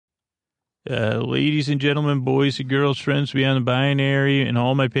Ladies and gentlemen, boys and girls, friends beyond the binary, and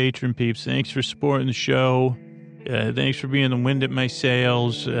all my patron peeps, thanks for supporting the show. Thanks for being the wind at my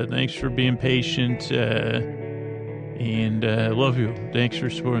sails. Thanks for being patient. And love you. Thanks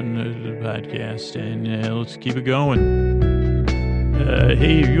for supporting the podcast. And let's keep it going.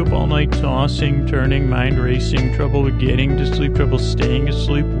 Hey, are you up all night tossing, turning, mind racing, trouble with getting to sleep, trouble staying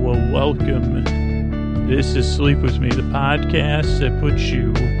asleep? Well, welcome. This is Sleep With Me, the podcast that puts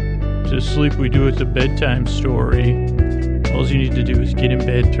you to sleep. We do it a bedtime story. All you need to do is get in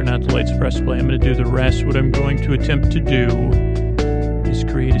bed, turn out the lights, press play. I'm going to do the rest. What I'm going to attempt to do is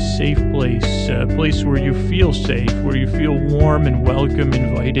create a safe place, a place where you feel safe, where you feel warm and welcome,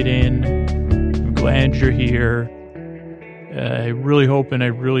 invited in. I'm glad you're here. I really hope and I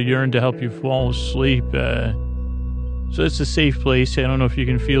really yearn to help you fall asleep. So it's a safe place. I don't know if you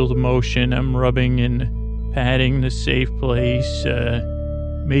can feel the motion. I'm rubbing and patting the safe place,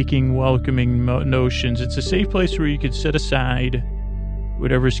 making welcoming notions. It's a safe place where you can set aside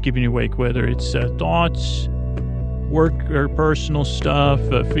whatever's keeping you awake, whether it's thoughts, work or personal stuff,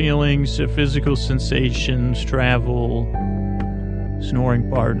 feelings, physical sensations, travel, snoring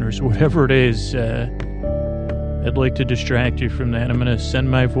partners, whatever it is. I'd like to distract you from that. I'm going to send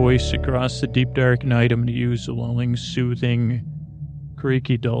my voice across the deep, dark night. I'm going to use the lulling, soothing,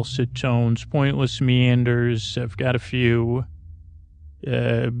 creaky, dulcet tones, pointless meanders. I've got a few.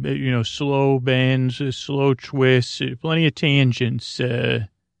 Slow bends, slow twists, plenty of tangents, tons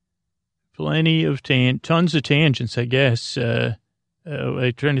of tangents, I guess. I'm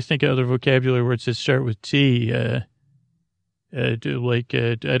trying to think of other vocabulary words that start with T. I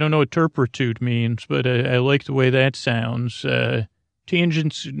don't know what turpitude means, but I like the way that sounds.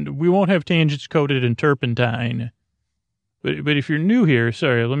 Tangents, we won't have tangents coated in turpentine. But if you're new here,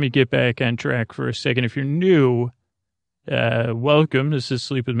 sorry, let me get back on track for a second. If you're new, welcome. This is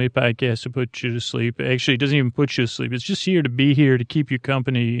Sleep With Me podcast to put you to sleep. Actually, it doesn't even put you to sleep. It's just here to be here to keep you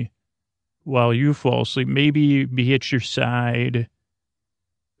company while you fall asleep. Maybe be at your side,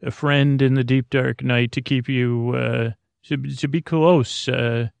 a friend in the deep, dark night to keep you, to be close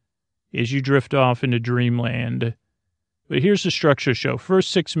as you drift off into dreamland. But here's the structure of the show.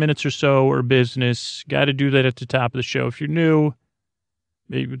 First 6 minutes or so are business. Got to do that at the top of the show. If you're new,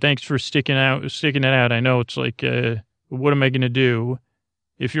 thanks for sticking it out. I know it's like, what am I going to do?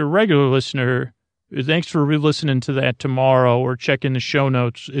 If you're a regular listener, thanks for re-listening to that tomorrow or checking the show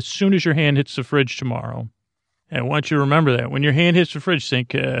notes as soon as your hand hits the fridge tomorrow. And I want you to remember that. When your hand hits the fridge, think,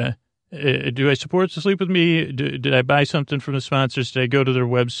 do I support the Sleep With Me? Did I buy something from the sponsors? Did I go to their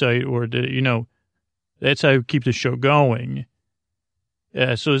website? Or that's how I keep the show going.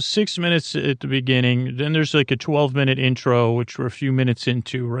 So 6 minutes at the beginning. Then there's like a 12-minute intro, which we're a few minutes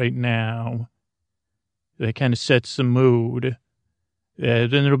into right now. That kind of sets the mood. Then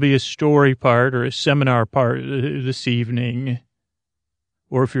there'll be a story part or a seminar part this evening.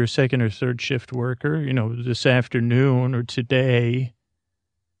 Or if you're a second or third shift worker, this afternoon or today.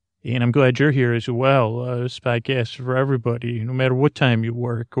 And I'm glad you're here as well. This podcast is for everybody, no matter what time you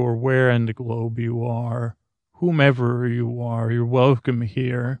work or where on the globe you are, whomever you are, you're welcome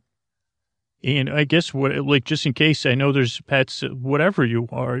here. And I guess just in case, I know there's pets, whatever you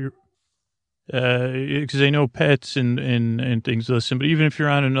are, because I know pets and things listen, but even if you're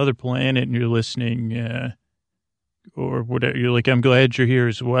on another planet and you're listening, or whatever, you're like, I'm glad you're here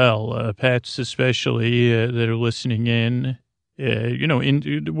as well. Pets especially that are listening in.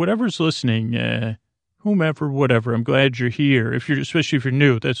 In whatever's listening, whomever, whatever, I'm glad you're here. Especially if you're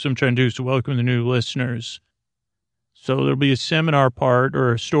new, that's what I'm trying to do, is to welcome the new listeners. So there'll be a seminar part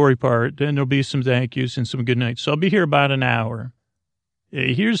or a story part, then there'll be some thank yous and some good nights. So I'll be here about an hour.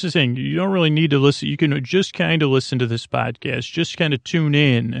 Here's the thing. You don't really need to listen. You can just kind of listen to this podcast, just kind of tune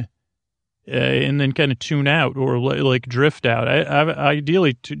in and then kind of tune out or like drift out.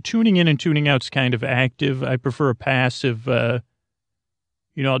 Ideally, tuning in and tuning out is kind of active. I prefer a passive,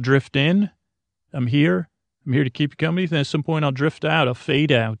 I'll drift in. I'm here to keep you company. Then at some point I'll drift out. I'll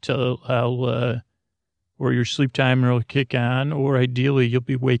fade out. Or your sleep timer will kick on. Or ideally you'll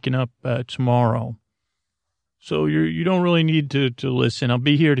be waking up tomorrow. So you don't really need to listen. I'll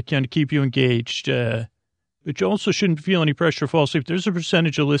be here to kind of keep you engaged. But you also shouldn't feel any pressure to fall asleep. There's a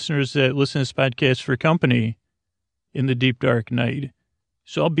percentage of listeners that listen to this podcast for company in the deep, dark night.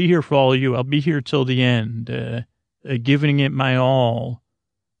 So I'll be here for all of you. I'll be here till the end, giving it my all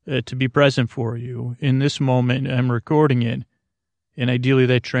to be present for you. In this moment, I'm recording it. And ideally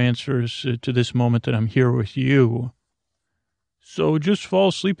that transfers to this moment that I'm here with you. So just fall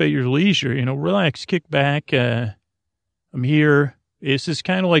asleep at your leisure, relax, kick back. I'm here. This is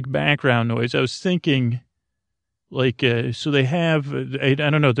kind of like background noise. I was thinking, Like, so they have, I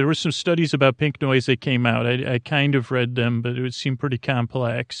don't know, there were some studies about pink noise that came out. I kind of read them, but it would seem pretty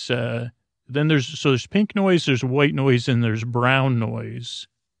complex. Then there's pink noise, there's white noise, and there's brown noise.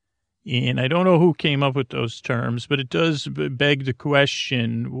 And I don't know who came up with those terms, but it does beg the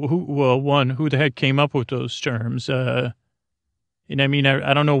question, who the heck came up with those terms? And I mean,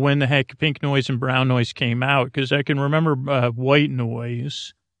 I don't know when the heck pink noise and brown noise came out, because I can remember white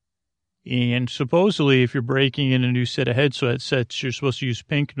noise. And supposedly, if you're breaking in a new set of headsets, you're supposed to use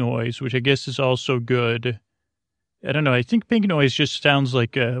pink noise, which I guess is also good. I don't know. I think pink noise just sounds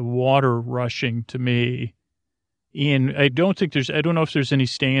like water rushing to me. And I don't know if there's any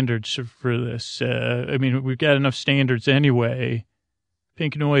standards for this. I mean, we've got enough standards anyway.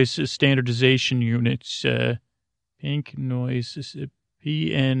 Pink noise standardization units. Pink noise,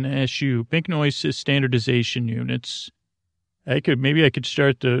 PNSU. Pink noise standardization units. Maybe I could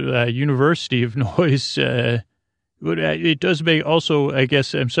start the University of Noise. But it does beg also, I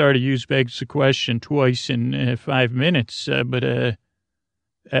guess, I'm sorry to use begs the question twice in 5 minutes,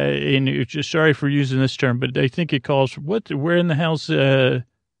 and just sorry for using this term, but I think it calls for where in the hell's,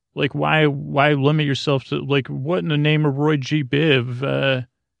 like, why limit yourself to, like, what in the name of Roy G. Biv?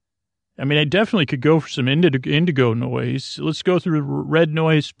 I mean, I definitely could go for some indigo noise. Let's go through red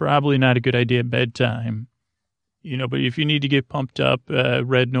noise, probably not a good idea at bedtime. You know, but if you need to get pumped up,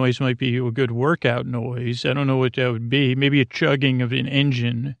 red noise might be a good workout noise. I don't know what that would be. Maybe a chugging of an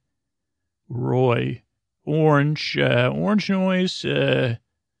engine. Roy. Orange noise. I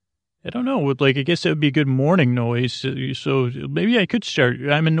don't know. Like, I guess that would be a good morning noise. So maybe I could start.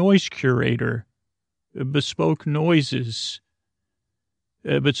 I'm a noise curator. Bespoke noises.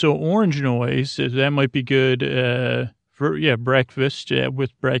 But so orange noise, that might be good. Breakfast,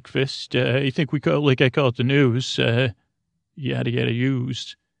 with breakfast. I think I call it the news, yada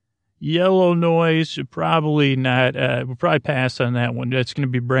used. Yellow noise, probably not, we'll probably pass on that one. That's going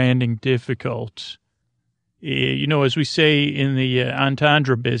to be branding difficult. You know, as we say in the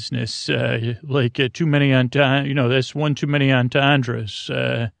entendre business, too many entendre, that's one too many entendres.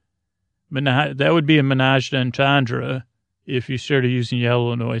 That would be a menage d'entendre if you started using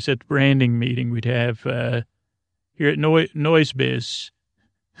yellow noise. At the branding meeting, we'd have, here at Noise Biz,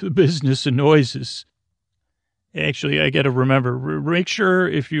 the business of noises. Actually, I got to remember, make sure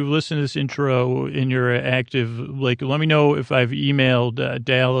if you listen to this intro and you're active, like, let me know if I've emailed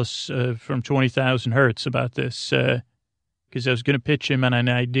Dallas from 20,000 Hertz about this, because I was going to pitch him on an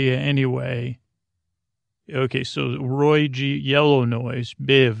idea anyway. Okay, so Roy G, yellow noise,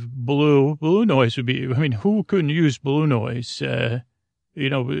 Biv, blue noise would be, I mean, who couldn't use blue noise?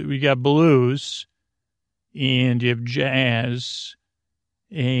 We got blues. And you have jazz,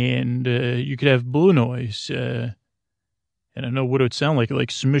 and you could have blue noise. I don't know what it would sound like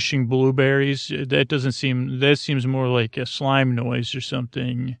smishing blueberries. That seems more like a slime noise or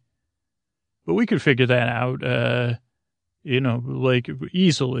something. But we could figure that out,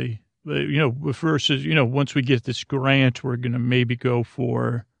 easily. But, versus, once we get this grant, we're going to maybe go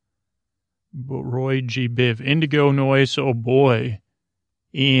for Roy G. Biv. Indigo noise, oh boy.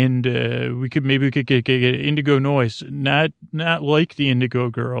 And we could get indigo noise, not like the Indigo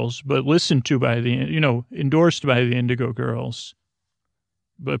Girls, but listened to by endorsed by the Indigo Girls.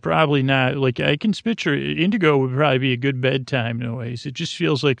 But probably not, like, I can picture indigo would probably be a good bedtime noise. It just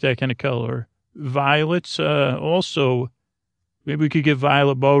feels like that kind of color. Violets, also, maybe we could get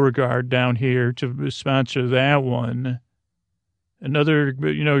Violet Beauregard down here to sponsor that one. Another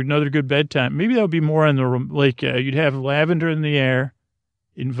good bedtime. Maybe that would be more on the, you'd have lavender in the air.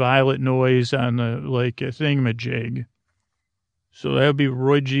 In violet noise on the, a thingamajig. So that would be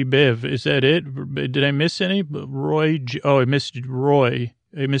Roy G. Biv. Is that it? Did I miss any? Roy G. Oh, I missed Roy.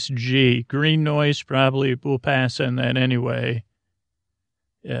 I missed G. Green noise, probably. We'll pass on that anyway.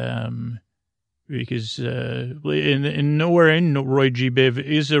 Because nowhere in Roy G. Biv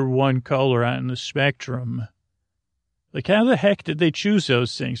is there one color on the spectrum. Like, how the heck did they choose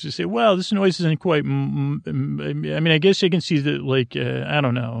those things? To say, well, this noise isn't quite, I mean, I guess you can see that, I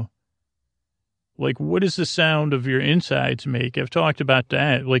don't know. Like, what does the sound of your insides make? I've talked about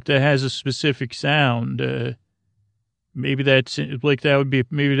that. Like, that has a specific sound. Maybe that's,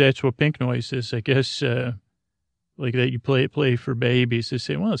 maybe that's what pink noise is. I guess, that you play for babies. They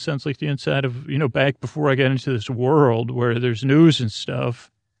say, well, it sounds like the inside of, back before I got into this world where there's news and stuff.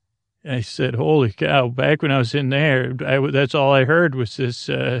 I said, holy cow, back when I was in there, that's all I heard was this,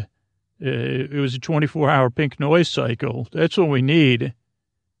 it was a 24-hour pink noise cycle. That's what we need.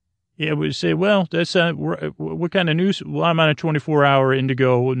 Yeah, we say, well, that's not, what kind of news? Well, I'm on a 24-hour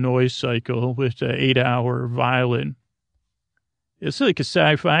indigo noise cycle with an 8-hour violet. It's like a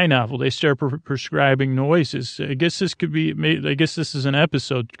sci-fi novel. They start prescribing noises. I guess this could be, I guess this is an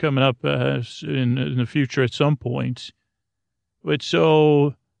episode coming up in the future at some point. But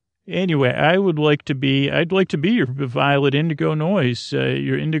so, anyway, I'd like to be your violet indigo noise,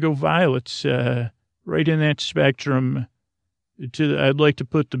 your indigo violets, right in that spectrum. I'd like to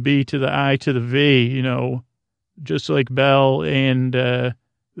put the B to the I to the V, you know, just like Bell and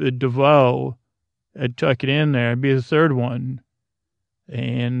DeVoe. I'd tuck it in there. I'd be the third one.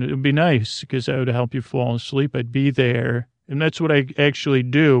 And it would be nice because I would help you fall asleep. I'd be there. And that's what I actually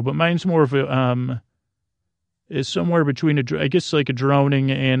do. But mine's more of a, is somewhere between, I guess, like a droning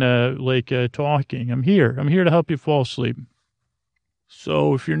and a talking. I'm here. I'm here to help you fall asleep.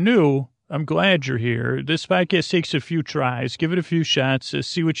 So if you're new, I'm glad you're here. This podcast takes a few tries. Give it a few shots.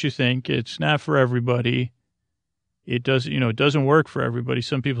 See what you think. It's not for everybody. It doesn't, it doesn't work for everybody.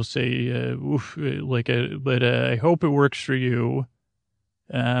 Some people say, oof, but I hope it works for you.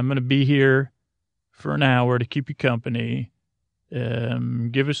 I'm going to be here for an hour to keep you company.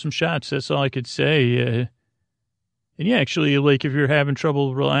 Give us some shots. That's all I could say. And yeah, actually, like if you're having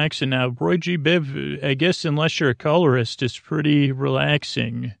trouble relaxing now, Roy G. Biv, I guess unless you're a colorist, it's pretty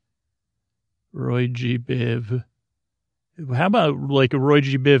relaxing. Roy G. Biv. How about like a Roy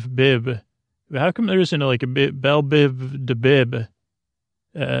G. Biv? How come there isn't like a Bell Biv de Bib?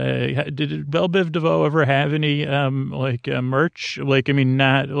 Did Bell Biv DeVoe ever have any merch? Like, I mean,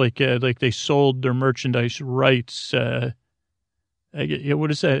 not like they sold their merchandise rights. What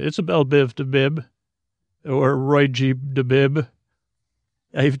is that? It's a Bell Biv de Bib or Roy G. de Bib.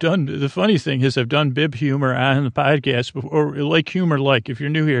 The funny thing is I've done bib humor on the podcast before, or like humor, like if you're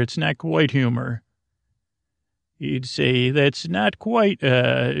new here, it's not quite humor. You'd say that's not quite,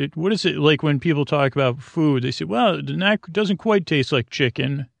 what is it like when people talk about food? They say, well, it doesn't quite taste like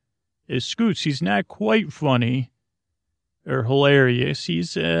chicken. Scoots, he's not quite funny or hilarious.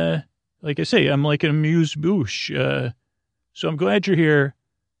 He's, like I say, I'm like an amuse-bouche. So I'm glad you're here,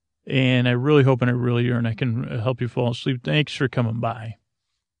 and I really hope and I really yearn I can help you fall asleep. Thanks for coming by.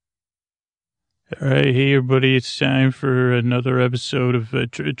 All right, hey, everybody, it's time for another episode of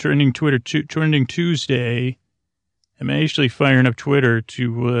Trending Tuesday. I'm actually firing up Twitter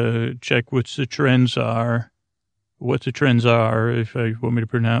to check what the trends are, if I want me to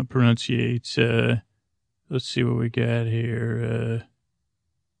pronunciate. Let's see what we got here.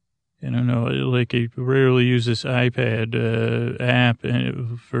 I don't know, like I rarely use this iPad app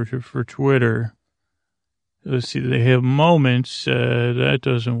for Twitter. Let's see, they have moments. That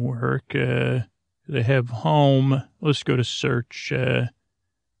doesn't work. They have home. Let's go to search.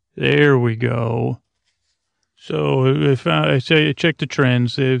 There we go. So if I say check the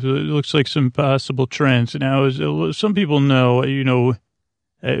trends, it looks like some possible trends. Now, as some people know,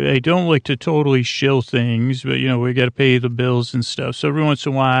 I don't like to totally shill things, but we got to pay the bills and stuff. So every once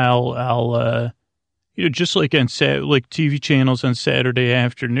in a while, I'll just like on like TV channels on Saturday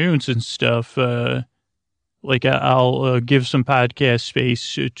afternoons and stuff. Like I'll give some podcast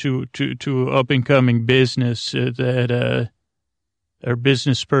space to up and coming business that or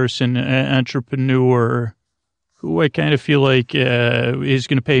business person, entrepreneur, who I kind of feel like is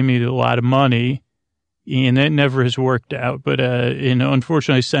going to pay me a lot of money, and that never has worked out. But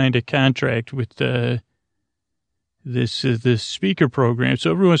unfortunately, I signed a contract with this speaker program. So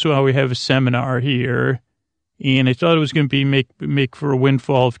every once in a while, we have a seminar here, and I thought it was going to be make for a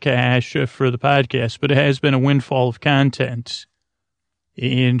windfall of cash for the podcast, but it has been a windfall of content.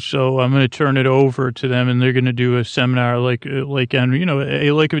 And so I'm going to turn it over to them, and they're going to do a seminar like on, I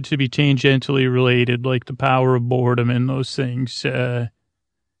like it to be tangentially related, like the power of boredom and those things.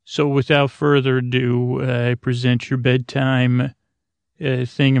 So without further ado, I present your bedtime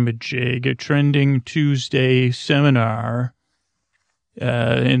thingamajig, a Trending Tuesday seminar.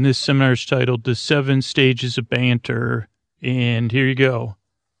 And this seminar is titled The 7 Stages of Banter. And here you go.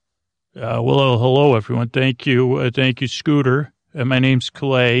 Well, hello, everyone. Thank you. Thank you, Scooter. My name's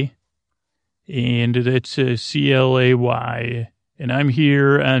Clay, and that's C-L-A-Y, and I'm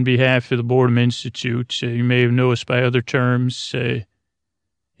here on behalf of the Boredom Institute. You may have noticed by other terms, and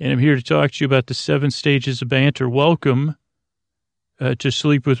I'm here to talk to you about the 7 stages of banter. Welcome to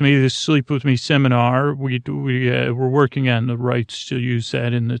Sleep With Me, this Sleep With Me seminar. We're working on the rights to use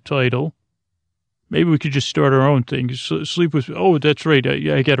that in the title. Maybe we could just start our own thing. Sleep With Me. Oh, that's right.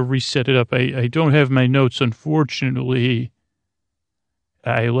 I got to reset it up. I don't have my notes, unfortunately.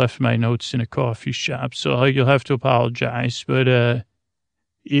 I left my notes in a coffee shop, so you'll have to apologize. But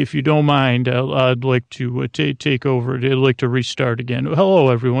if you don't mind, I'd like to take over. I'd like to restart again. Hello,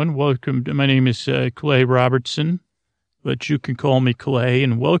 everyone. Welcome. My name is Clay Robertson, but you can call me Clay.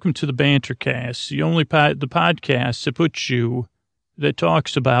 And welcome to the Bantercast, the only the podcast that puts you that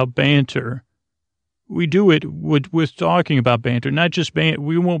talks about banter. We do it with talking about banter, not just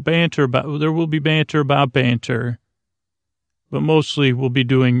we won't banter about, there will be banter about banter, but mostly we'll be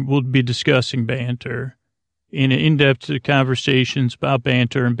discussing banter in in-depth conversations about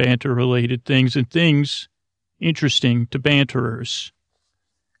banter and banter-related things and things interesting to banterers.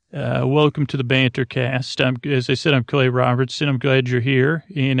 Welcome to the Banter Cast. As I said, I'm Clay Robertson. I'm glad you're here,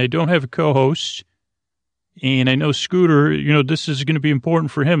 and I don't have a co-host. And I know Scooter, this is going to be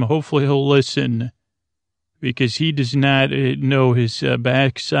important for him. Hopefully he'll listen, because he does not know his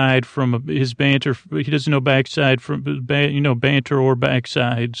backside from his banter. He doesn't know backside from, banter or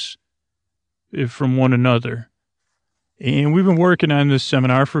backsides from one another. And we've been working on this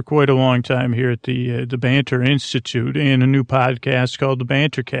seminar for quite a long time here at the Banter Institute, and a new podcast called the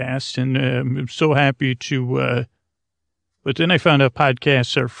Banter Cast. And I'm so happy to, but then I found out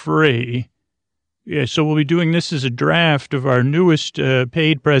podcasts are free. Yeah, so we'll be doing this as a draft of our newest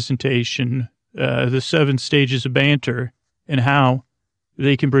paid presentation, the 7 stages of banter and how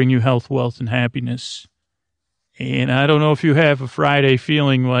they can bring you health, wealth, and happiness. And I don't know if you have a Friday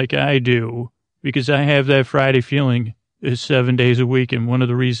feeling like I do, because I have that Friday feeling 7 days a week, and one of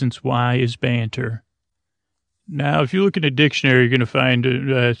the reasons why is banter. Now, if you look in a dictionary, you're going to find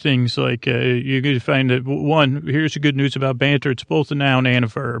things like, you're going to find that, one, here's the good news about banter, it's both a noun and a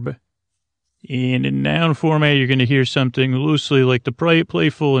verb. And in noun format, you're going to hear something loosely like the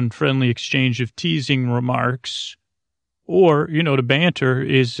playful and friendly exchange of teasing remarks. Or, to banter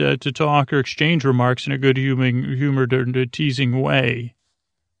is to talk or exchange remarks in a good humored or teasing way.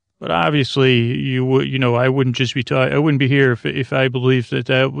 But obviously, I wouldn't just be I wouldn't be here if I believed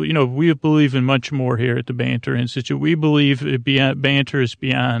that, we believe in much more here at the Banter Institute. We believe banter is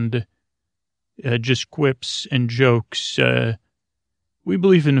beyond just quips and jokes. We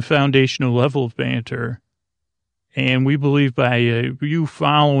believe in the foundational level of banter, and we believe by you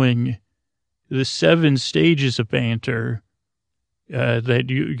following the 7 stages of banter, that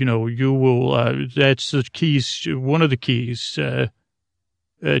you will, that's the keys, one of the keys, to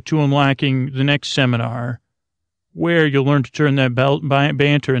unlocking the next seminar, where you'll learn to turn that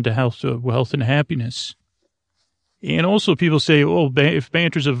banter into health, wealth, and happiness. And also people say, if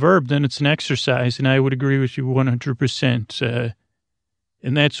banter's a verb, then it's an exercise, and I would agree with you 100%.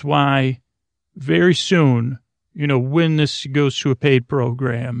 And that's why very soon, when this goes to a paid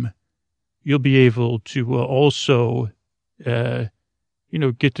program, you'll be able to also, get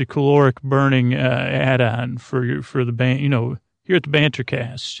the caloric burning add-on for the band, here at the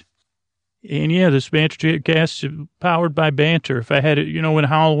Bantercast. And yeah, this Bantercast is powered by Banter. If I had it, in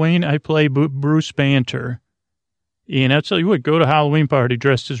Halloween, I play Bruce Banter. And I'll tell you what, go to a Halloween party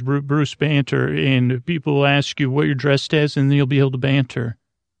dressed as Bruce Banter, and people will ask you what you're dressed as, and you'll be able to banter.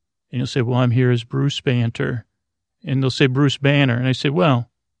 And you'll say, well, I'm here as Bruce Banter. And they'll say Bruce Banner. And I say, well,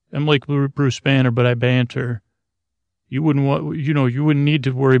 I'm like Bruce Banner, but I banter. You wouldn't you wouldn't need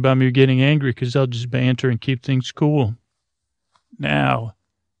to worry about me getting angry, because I'll just banter and keep things cool. Now,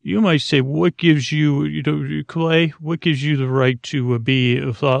 you might say, what gives you, Clay, what gives you the right to be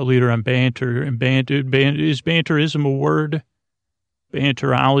a thought leader on banter? And is banterism a word?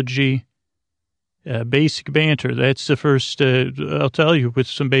 Banterology? Basic banter. That's the first, I'll tell you, with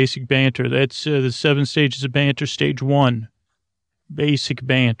some basic banter. That's the 7 stages of banter. Stage 1, basic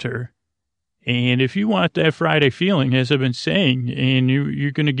banter. And if you want that Friday feeling, as I've been saying, and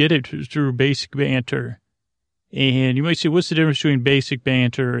you're going to get it through basic banter. And you might say, what's the difference between basic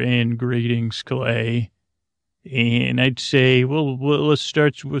banter and greetings, Clay? And I'd say, well, we'll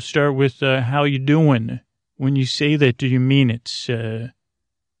start with how you doing. When you say that, do you mean it?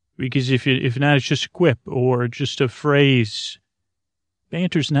 Because if not, it's just a quip or just a phrase.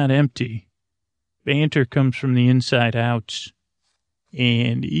 Banter's not empty. Banter comes from the inside out.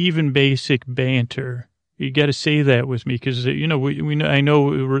 And even basic banter, you got to say that with me, because, I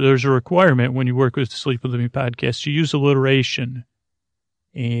know there's a requirement when you work with the Sleep With Me podcast to use alliteration.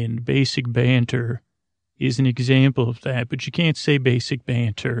 And basic banter is an example of that. But you can't say basic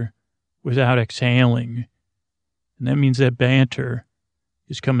banter without exhaling. And that means that banter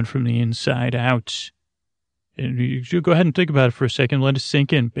is coming from the inside out. And you go ahead and think about it for a second. Let it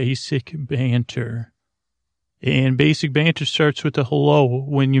sink in. Basic banter. And basic banter starts with a hello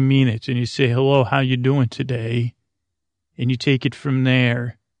when you mean it. And you say, hello, how you doing today? And you take it from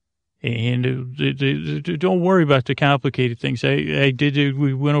there. And don't worry about the complicated things.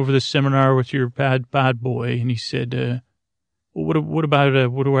 We went over this seminar with your pod boy, and he said, what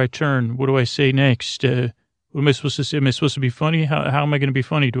about, what do I turn? What do I say next? What am I supposed to say? Am I supposed to be funny? How am I going to be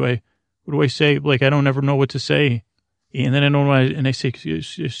funny? What do I say? Like, I don't ever know what to say. And then I say,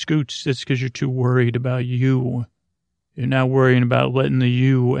 Scoots, that's because you're too worried about you. You're not worrying about letting the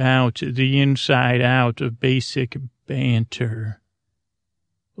you out, the inside out of basic banter.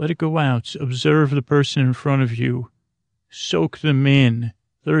 Let it go out. Observe the person in front of you. Soak them in.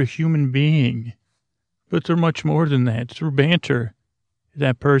 They're a human being. But they're much more than that. Through banter,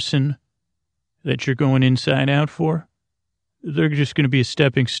 that person that you're going inside out for, they're just going to be a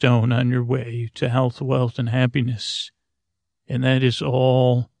stepping stone on your way to health, wealth, and happiness. And that is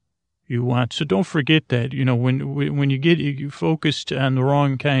all you want. So don't forget that, when you get focused on the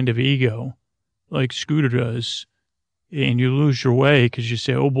wrong kind of ego, like Scooter does, and you lose your way because you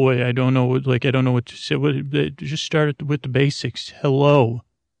say, oh boy, I don't know what to say. Just start with the basics. Hello.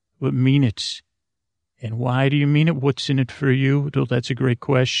 But mean it. And why do you mean it? What's in it for you? Well, that's a great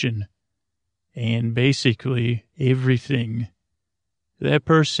question. And basically, everything. That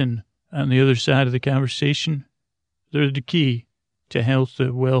person on the other side of the conversation, they're the key to health,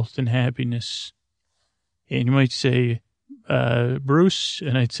 wealth, and happiness. And you might say, Bruce,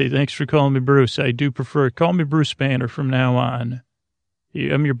 and I'd say, thanks for calling me Bruce. I do prefer, call me Bruce Banter from now on.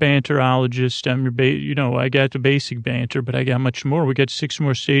 I'm your banterologist. I'm your, I got the basic banter, but I got much more. We got 6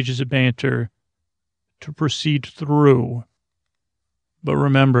 more stages of banter to proceed through. But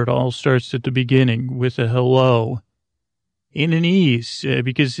remember, it all starts at the beginning with a hello and an ease,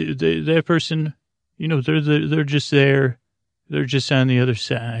 because that person, they're just there. They're just on the other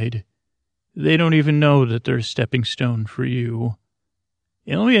side. They don't even know that they're a stepping stone for you.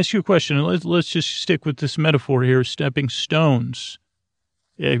 And let me ask you a question. Let's just stick with this metaphor here, stepping stones.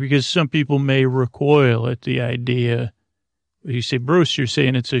 Yeah, because some people may recoil at the idea. You say, Bruce, you're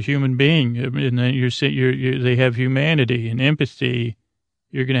saying it's a human being, and then you're saying they have humanity and empathy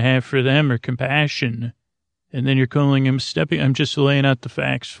you're going to have for them, or compassion, and then you're calling them stepping. I'm just laying out the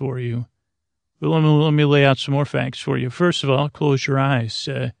facts for you. But let me lay out some more facts for you. First of all, close your eyes.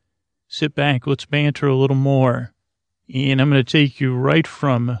 Sit back. Let's banter a little more. And I'm going to take you right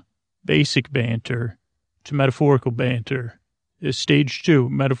from basic banter to metaphorical banter. Stage 2,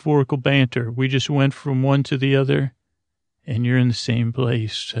 metaphorical banter. We just went from one to the other, and you're in the same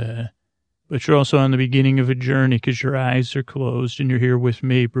place. But you're also on the beginning of a journey because your eyes are closed, and you're here with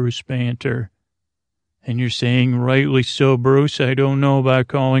me, Bruce Banter. And you're saying, rightly so, Bruce, I don't know about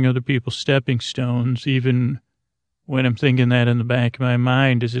calling other people stepping stones, even when I'm thinking that in the back of my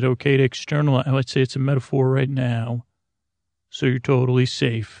mind. Is it okay to externalize? Let's say it's a metaphor right now, so you're totally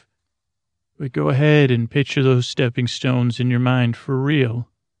safe. But go ahead and picture those stepping stones in your mind for real.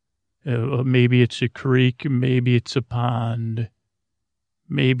 Maybe it's a creek, maybe it's a pond,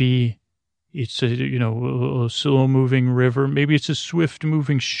 maybe it's a slow-moving river, maybe it's a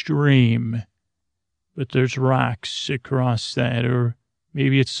swift-moving stream, but there's rocks across that, or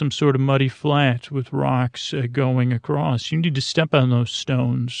maybe it's some sort of muddy flat with rocks going across. You need to step on those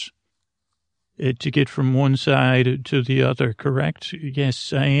stones to get from one side to the other, correct?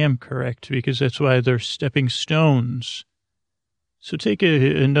 Yes, I am correct, because that's why they're stepping stones. So take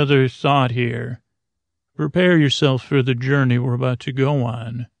another thought here. Prepare yourself for the journey we're about to go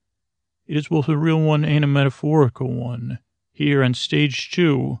on. It is both a real one and a metaphorical one. Here on stage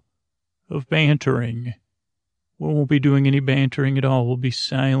 2 of bantering. We won't be doing any bantering at all. We'll be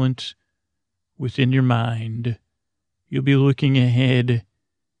silent within your mind. You'll be looking ahead.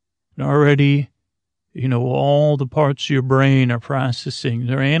 And already, all the parts of your brain are processing.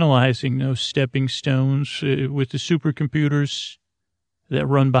 They're analyzing those stepping stones with the supercomputers that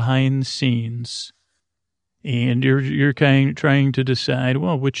run behind the scenes. And you're trying to decide,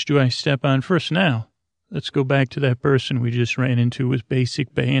 well, which do I step on first? Now, let's go back to that person we just ran into with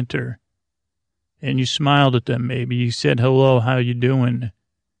basic banter. And you smiled at them, maybe. You said, hello, how you doing?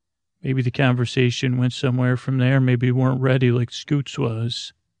 Maybe the conversation went somewhere from there. Maybe you weren't ready like Scoots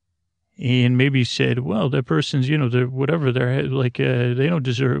was. And maybe you said, well, that person's, they're whatever, they're like, they don't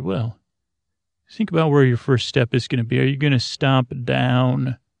deserve, well, think about where your first step is going to be. Are you going to stomp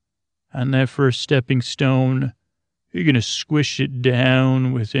down on that first stepping stone? Are you going to squish it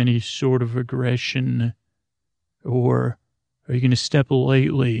down with any sort of aggression? Or are you going to step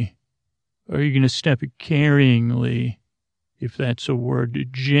lightly? Or are you going to step carryingly, if that's a word,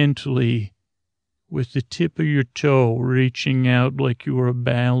 gently, with the tip of your toe reaching out like you were a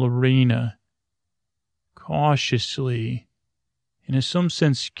ballerina, cautiously, and in some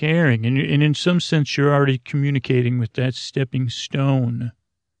sense caring, and in some sense you're already communicating with that stepping stone.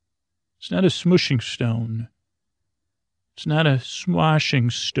 It's not a smushing stone. It's not a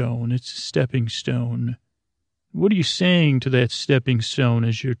swashing stone. It's a stepping stone. What are you saying to that stepping stone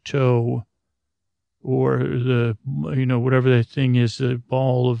as your toe, or the, whatever that thing is, the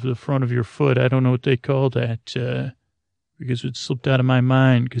ball of the front of your foot? I don't know what they call that, because it slipped out of my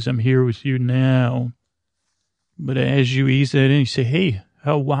mind because I'm here with you now. But as you ease that in, you say, hey,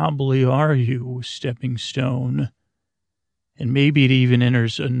 how wobbly are you, stepping stone? And maybe it even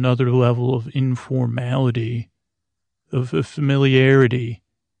enters another level of informality, of familiarity,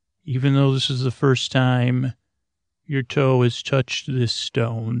 even though this is the first time your toe has touched this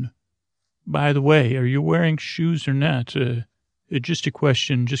stone. By the way, are you wearing shoes or not? Just a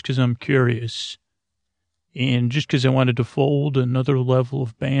question, just because I'm curious. And just because I wanted to fold another level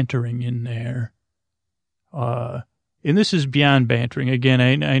of bantering in there. And this is beyond bantering.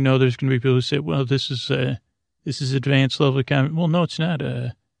 Again, I know there's going to be people who say, well, this is advanced level of comment. Well, no, it's not.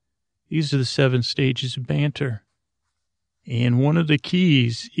 These are the 7 stages of banter. And one of the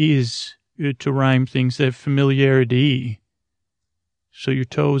keys is to rhyme things that familiarity. So your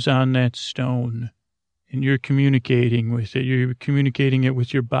toe's on that stone and you're communicating with it. You're communicating it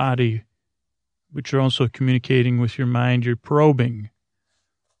with your body, but you're also communicating with your mind. You're probing.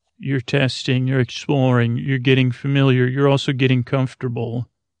 You're testing, you're exploring, you're getting familiar, you're also getting comfortable.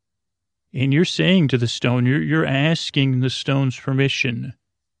 And you're saying to the stone, you're asking the stone's permission.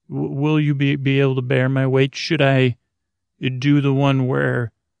 Will you be able to bear my weight? Should I do the one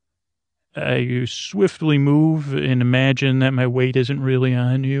where I swiftly move and imagine that my weight isn't really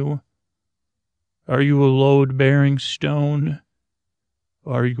on you? Are you a load-bearing stone?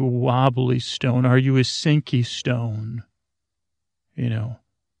 Are you a wobbly stone? Are you a sinky stone?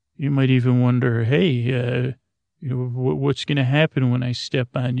 You might even wonder, hey, what's going to happen when I step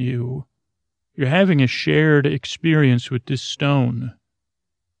on you? You're having a shared experience with this stone.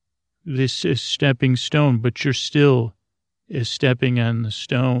 This is stepping stone, but you're still stepping on the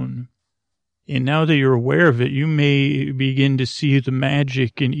stone. And now that you're aware of it, you may begin to see the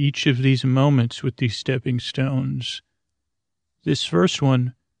magic in each of these moments with these stepping stones. This first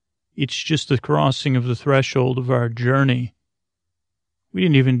one, it's just the crossing of the threshold of our journey. We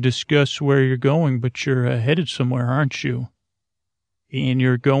didn't even discuss where you're going, but you're headed somewhere, aren't you? And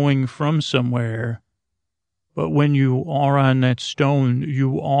you're going from somewhere. But when you are on that stone,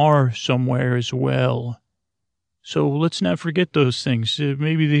 you are somewhere as well. So let's not forget those things.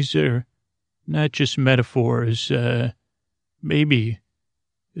 Maybe these are not just metaphors. Maybe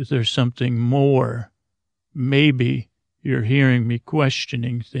there's something more. Maybe you're hearing me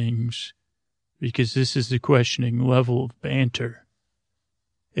questioning things, because this is the questioning level of banter.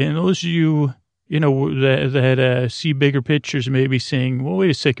 And those of you, that see bigger pictures may be saying, well, wait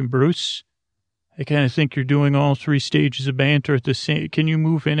a second, Bruce. I kind of think you're doing all 3 stages of banter at the same. Can you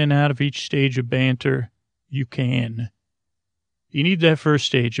move in and out of each stage of banter? You can. You need that first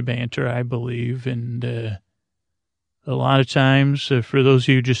stage of banter, I believe. And a lot of times, for those of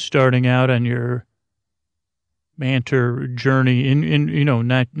you just starting out on your banter journey,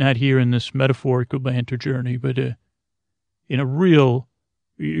 not here in this metaphorical banter journey, but in a real,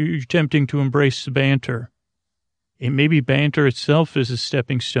 you're attempting to embrace the banter. And maybe banter itself is a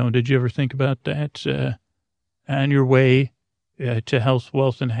stepping stone. Did you ever think about that? On your way to health,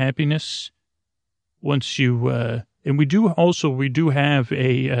 wealth, and happiness? Once you, and we do have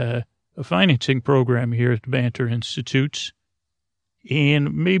a financing program here at the Banter Institute.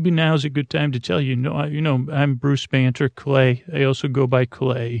 And maybe now's a good time to tell you, I'm Bruce Banter Clay. I also go by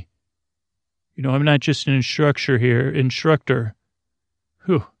Clay. I'm not just an instructor.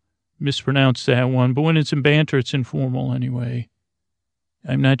 Whew, mispronounced that one. But when it's in banter, it's informal anyway.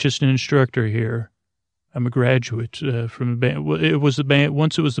 I'm not just an instructor here. I'm a graduate from once it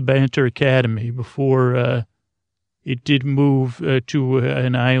was the Banter Academy before it did move to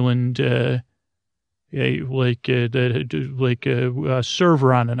an island, like a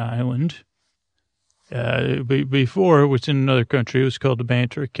server on an island. Before it was in another country. It was called the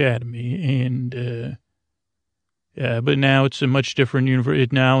Banter Academy, and but now it's a much different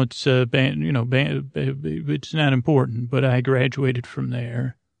university. Now it's it's not important. But I graduated from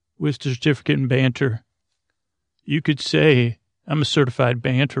there with a certificate in banter. You could say I'm a certified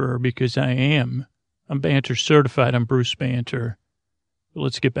banterer because I am. I'm banter certified. I'm Bruce Banter. But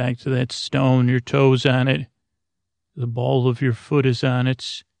let's get back to that stone. Your toe's on it. The ball of your foot is on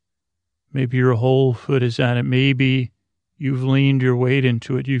it. Maybe your whole foot is on it. Maybe you've leaned your weight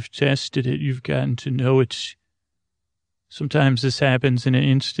into it. You've tested it. You've gotten to know it. Sometimes this happens in an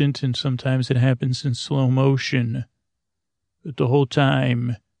instant, and sometimes it happens in slow motion. But the whole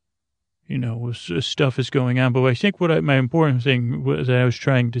time, stuff is going on. But I think my important thing that I was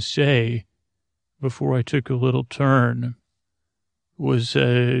trying to say before I took a little turn was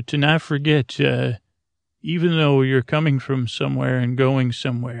to not forget, even though you're coming from somewhere and going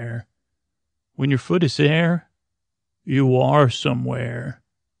somewhere, when your foot is there, you are somewhere.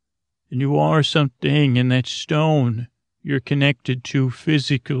 And you are something in that stone you're connected to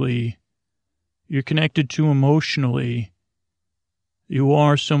physically. you're connected to emotionally. You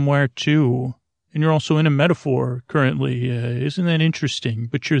are somewhere too. And you're also in a metaphor currently. Isn't that interesting?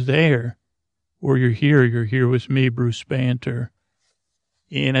 But you're there. Or you're here with me, Bruce Banter.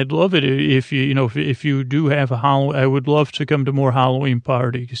 And I'd love it if if you do have a Halloween, I would love to come to more Halloween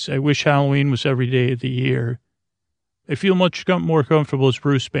parties. I wish Halloween was every day of the year. I feel much more comfortable as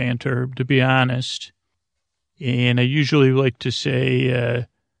Bruce Banter, to be honest. And I usually like to say,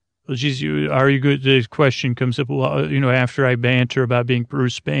 well, geez, are you good? The question comes up, after I banter about being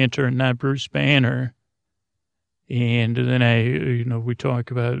Bruce Banter and not Bruce Banner. And then we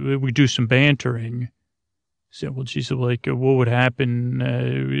talk about, we do some bantering. Said, well, geez, like, what would happen,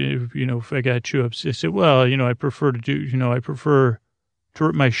 if I got you upset? I said, well, I prefer to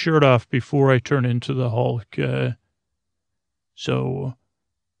rip my shirt off before I turn into the Hulk.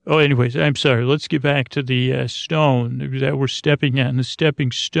 Anyways, I'm sorry. Let's get back to the stone that we're stepping on, the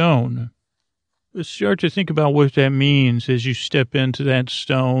stepping stone. Let's start to think about what that means as you step into that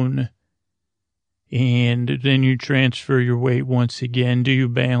stone. And then you transfer your weight once again. Do you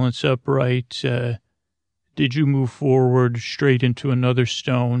balance upright? Did you move forward straight into another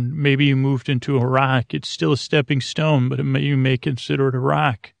stone? Maybe you moved into a rock. It's still a stepping stone, but you may consider it a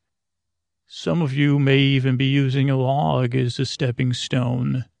rock. Some of you may even be using a log as a stepping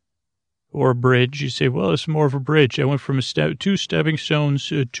stone or a bridge. You say, well, it's more of a bridge. I went from two stepping stones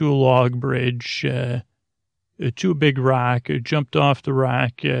to a log bridge, to a big rock. I jumped off the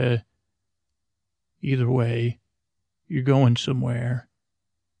rock. Either way, you're going somewhere.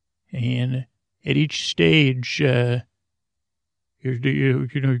 And at each stage, it's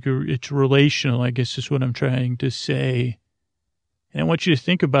relational, I guess is what I'm trying to say. And I want you to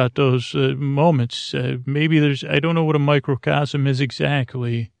think about those moments. Maybe I don't know what a microcosm is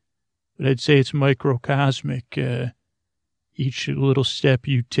exactly, but I'd say it's microcosmic. Each little step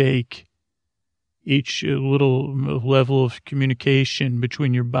you take, each little level of communication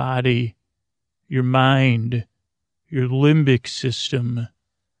between your body, your mind, your limbic system,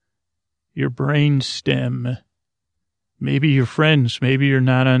 your brain stem. Maybe your friends, maybe you're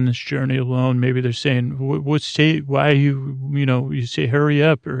not on this journey alone. Maybe they're saying, why you say, hurry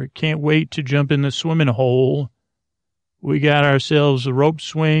up, or can't wait to jump in the swimming hole. We got ourselves a rope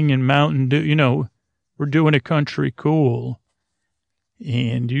swing and Mountain Dew, we're doing a country cool.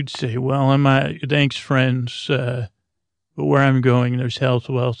 And you'd say, well, thanks friends. But where I'm going, there's health,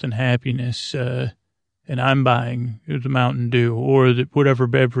 wealth, and happiness. And I'm buying the Mountain Dew or whatever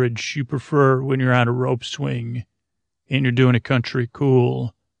beverage you prefer when you're on a rope swing and you're doing a country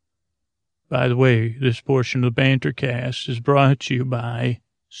cool. By the way, this portion of the Bantercast is brought to you by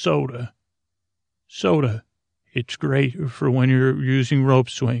soda. Soda. It's great for when you're using rope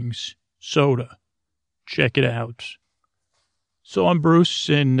swings. Soda. Check it out. So I'm Bruce,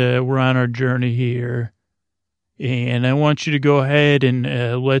 and we're on our journey here. And I want you to go ahead and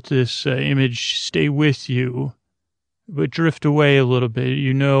let this image stay with you, but drift away a little bit.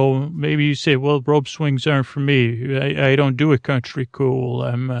 Maybe you say, well, rope swings aren't for me. I don't do a country cool.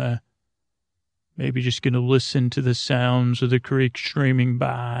 I'm maybe just going to listen to the sounds of the creek streaming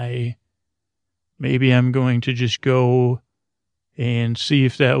by. Maybe I'm going to just go and see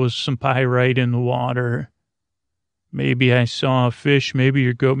if that was some pyrite in the water. Maybe I saw a fish. Maybe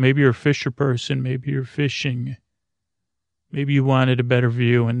you're a fisher person. Maybe you're fishing. Maybe you wanted a better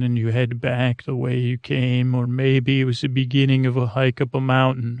view and then you head back the way you came, or maybe it was the beginning of a hike up a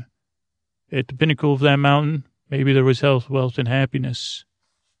mountain. At the pinnacle of that mountain, maybe there was health, wealth, and happiness.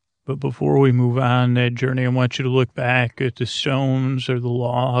 But before we move on that journey, I want you to look back at the stones or the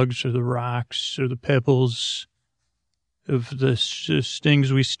logs or the rocks or the pebbles of the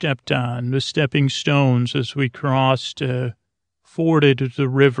things we stepped on, the stepping stones as we crossed, forded the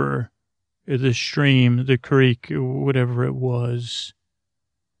river, the stream, the creek, whatever it was.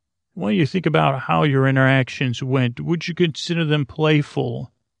 When you think about how your interactions went, would you consider them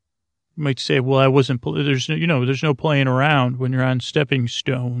playful? You might say, well, I wasn't, there's no playing around when you're on stepping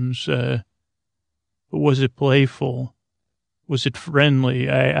stones. But was it playful? Was it friendly?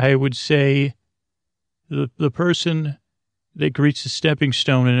 I would say the person that greets the stepping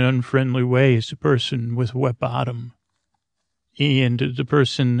stone in an unfriendly way is the person with a wet bottom. And the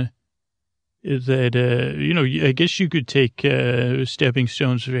person that, I guess you could take stepping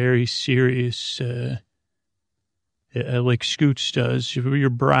stones very serious, like Scoots does. Your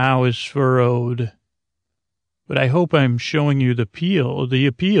brow is furrowed. But I hope I'm showing you the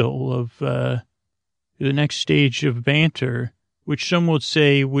appeal of the next stage of banter, which some would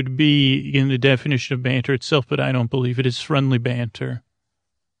say would be in the definition of banter itself, but I don't believe it is friendly banter.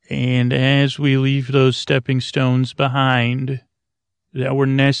 And as we leave those stepping stones behind that were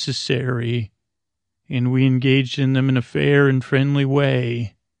necessary, and we engaged in them in a fair and friendly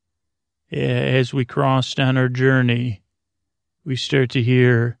way. As we crossed on our journey, we start to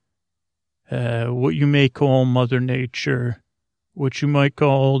hear what you may call Mother Nature, what you might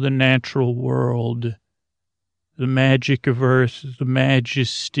call the natural world, the magic of Earth, the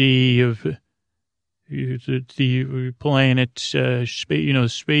majesty of the planet,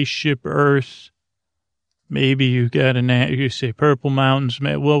 spaceship Earth. Maybe you got you say Purple Mountains.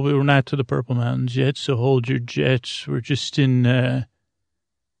 Well, we're not to the Purple Mountains yet, so hold your jets. We're just in,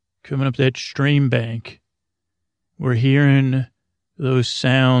 coming up that stream bank. We're hearing those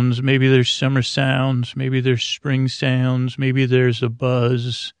sounds. Maybe there's summer sounds. Maybe there's spring sounds. Maybe there's a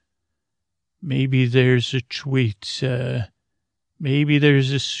buzz. Maybe there's a tweet. Maybe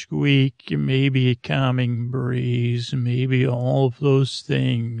there's a squeak. Maybe a calming breeze. Maybe all of those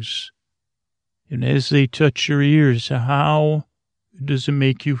things. And as they touch your ears, how does it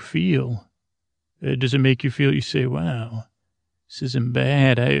make you feel? Does it make you feel, you say, wow, this isn't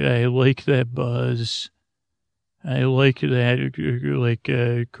bad. I like that buzz. I like that,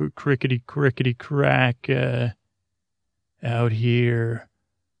 crickety crack out here.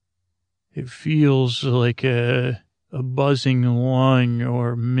 It feels like a buzzing lung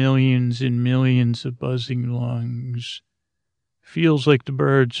or millions and millions of buzzing lungs. Feels like the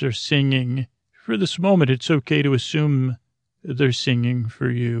birds are singing. For this moment, it's okay to assume they're singing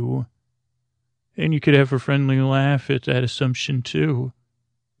for you. And you could have a friendly laugh at that assumption, too,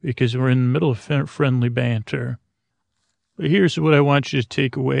 because we're in the middle of friendly banter. But here's what I want you to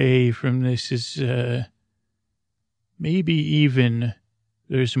take away from this is maybe even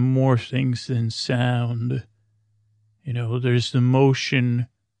there's more things than sound. You know, there's the motion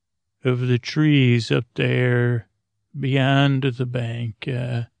of the trees up there beyond the bank,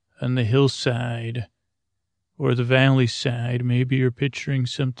 on the hillside or the valley side. Maybe you're picturing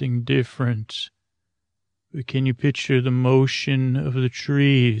something different. But can you picture the motion of the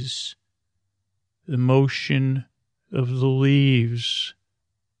trees, the motion of the leaves,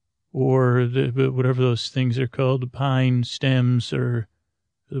 or whatever those things are called, the pine stems or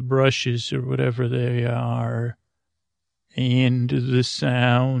the brushes or whatever they are, and the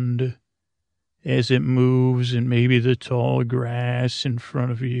sound as it moves, and maybe the tall grass in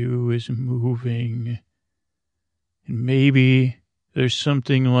front of you is moving. And maybe there's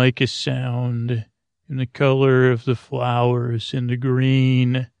something like a sound in the color of the flowers, in the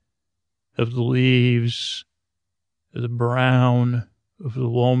green of the leaves, the brown of the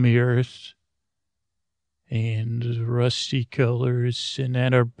loamy earth, and the rusty colors. And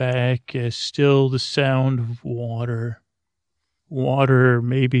at our back, still the sound of water. Water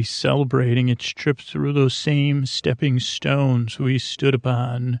maybe celebrating its trip through those same stepping stones we stood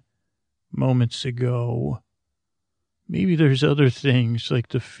upon moments ago. Maybe there's other things like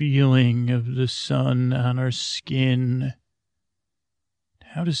the feeling of the sun on our skin.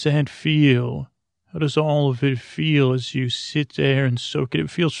 How does that feel? How does all of it feel as you sit there and soak it? It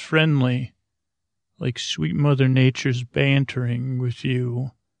feels friendly, like sweet Mother Nature's bantering with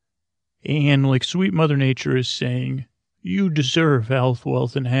you. And like sweet Mother Nature is saying, you deserve health,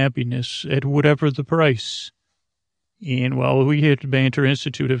 wealth, and happiness at whatever the price. And while we here at the Banter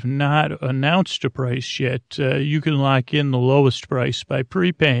Institute have not announced a price yet, you can lock in the lowest price by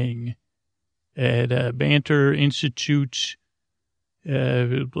prepaying at Banter Institute.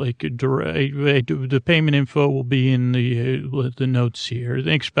 The payment info will be in the notes here.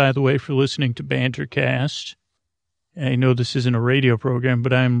 Thanks, by the way, for listening to Bantercast. I know this isn't a radio program,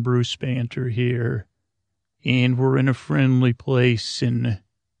 but I'm Bruce Banter here. And we're in a friendly place, and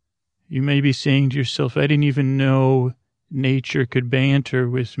you may be saying to yourself, I didn't even know nature could banter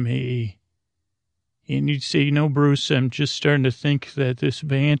with me. And you'd say, Bruce, I'm just starting to think that this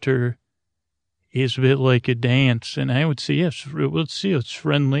banter is a bit like a dance. And I would say, yes, let's see, it's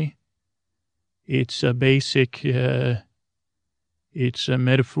friendly. It's a basic, it's a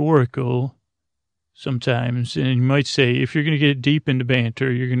metaphorical sometimes. And you might say, if you're going to get deep into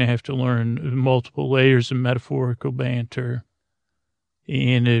banter, you're going to have to learn multiple layers of metaphorical banter.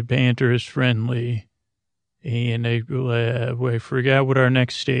 And banter is friendly. And I forgot what our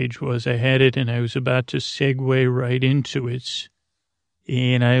next stage was. I had it, and I was about to segue right into it,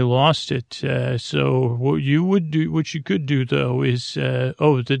 and I lost it. So what you could do, though, is,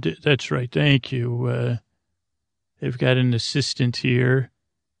 that's right. Thank you. I've got an assistant here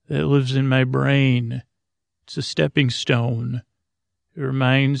that lives in my brain. It's a stepping stone. It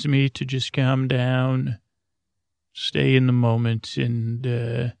reminds me to just calm down, stay in the moment,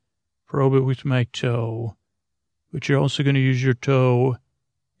 and probe it with my toe. But you're also going to use your toe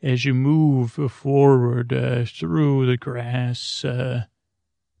as you move forward through the grass,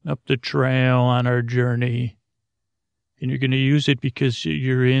 up the trail on our journey. And you're going to use it because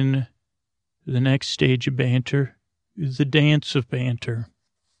you're in the next stage of banter, the dance of banter.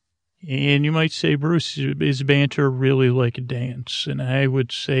 And you might say, Bruce, is banter really like a dance? And I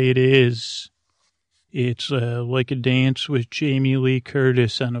would say it is. It's like a dance with Jamie Lee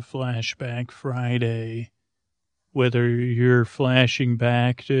Curtis on a Flashback Friday. Whether you're flashing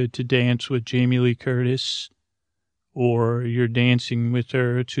back to dance with Jamie Lee Curtis, or you're dancing with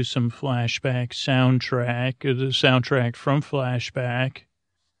her to some Flashback soundtrack, or the soundtrack from Flashback,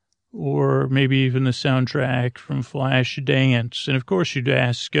 or maybe even the soundtrack from Flash Dance. And of course you'd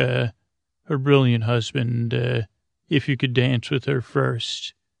ask her brilliant husband if you could dance with her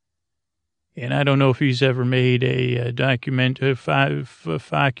first. And I don't know if he's ever made a documentary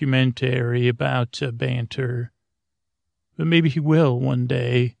about banter, but maybe he will one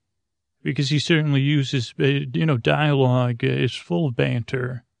day, because he certainly uses, dialogue is full of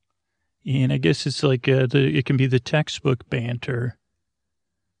banter. And I guess it's like it can be the textbook banter.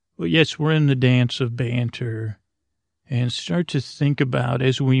 But yes, we're in the dance of banter. And start to think about,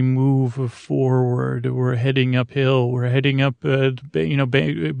 as we move forward, we're heading uphill. We're heading up, believe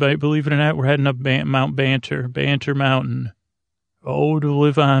it or not, we're heading up Mount Banter, Banter Mountain. Oh, to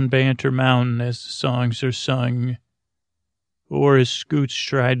live on Banter Mountain, as the songs are sung. Or as Scoots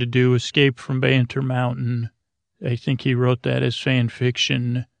tried to do, Escape from Banter Mountain. I think he wrote that as fan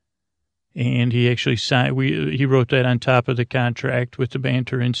fiction. And he actually he wrote that on top of the contract with the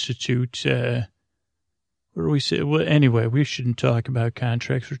Banter Institute. What do we say? Well, anyway, we shouldn't talk about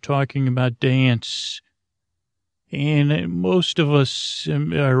contracts. We're talking about dance. And most of us,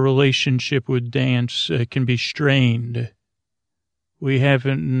 our relationship with dance can be strained. We have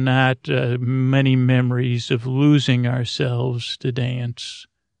not many memories of losing ourselves to dance,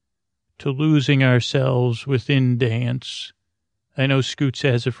 to losing ourselves within dance. I know Scoots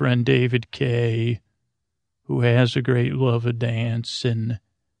has a friend, David Kay, who has a great love of dance, and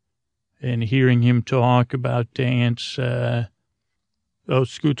hearing him talk about dance.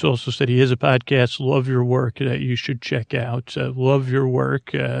 Scoots also said he has a podcast, Love Your Work, that you should check out. Love Your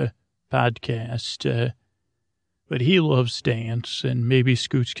Work podcast. But he loves dance, and maybe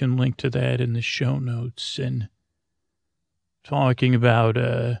Scoots can link to that in the show notes. And talking about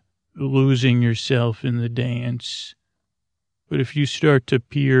losing yourself in the dance. But if you start to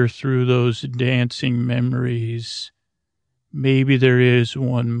peer through those dancing memories, maybe there is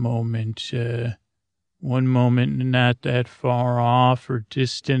one moment not that far off or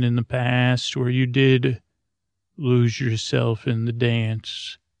distant in the past where you did lose yourself in the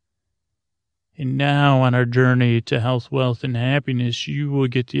dance. And now on our journey to health, wealth, and happiness, you will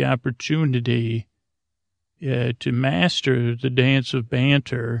get the opportunity to master the dance of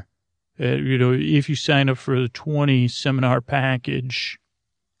banter. If you sign up for the 20 seminar package,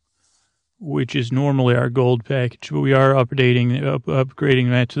 which is normally our gold package, but we are upgrading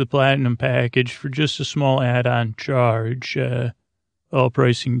that to the platinum package for just a small add-on charge. All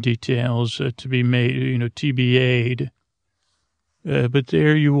pricing details to be made, TBA'd. But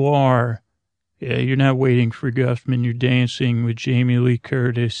there you are. You're not waiting for Guffman. You're dancing with Jamie Lee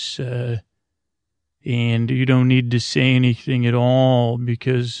Curtis. And you don't need to say anything at all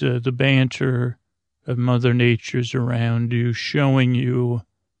because the banter of Mother Nature's around you, showing you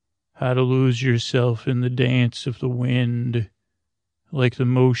how to lose yourself in the dance of the wind, like the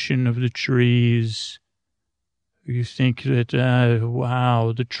motion of the trees. You think that,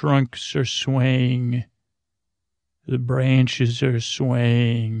 wow, the trunks are swaying, the branches are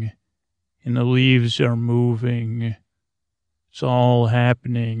swaying, and the leaves are moving. It's all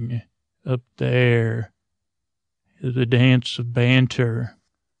happening up there, the dance of banter.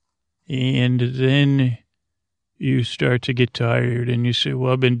 And then you start to get tired and you say,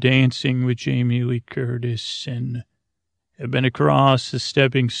 well, I've been dancing with Jamie Lee Curtis and I've been across the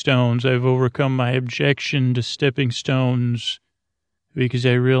stepping stones. I've overcome my objection to stepping stones because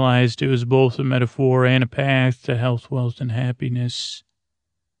I realized it was both a metaphor and a path to health, wealth, and happiness.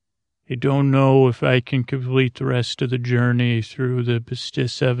 I don't know if I can complete the rest of the journey through the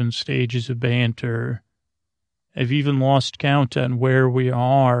 7 stages of banter. I've even lost count on where we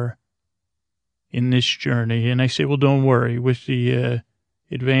are in this journey. And I say, well, don't worry. With the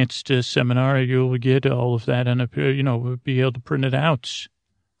advanced seminar, you'll get all of that and, we'll be able to print it out.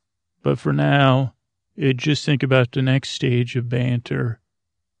 But for now, just think about the next stage of banter,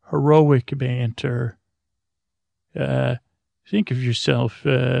 heroic banter. Think of yourself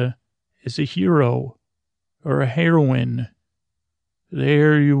as a hero or a heroine.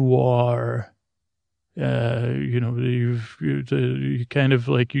 There you are. You kind of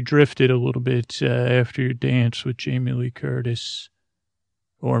like you drifted a little bit after your dance with Jamie Lee Curtis.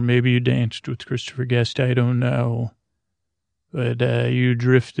 Or maybe you danced with Christopher Guest, I don't know. But you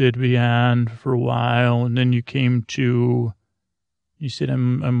drifted beyond for a while, and then you came to, you said,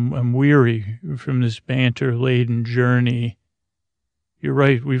 I'm weary from this banter-laden journey. You're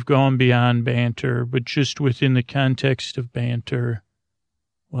right, we've gone beyond banter, but just within the context of banter.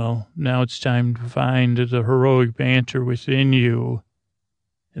 Well, now it's time to find the heroic banter within you.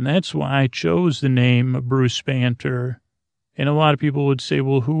 And that's why I chose the name Bruce Banter. And a lot of people would say,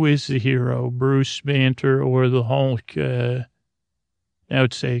 well, who is the hero, Bruce Banter or the Hulk? I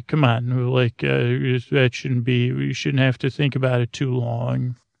would say, come on, that shouldn't be, you shouldn't have to think about it too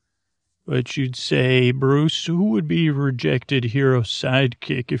long. But you'd say, Bruce, who would be your rejected hero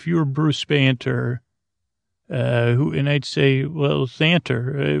sidekick if you were Bruce Banter? And I'd say, well,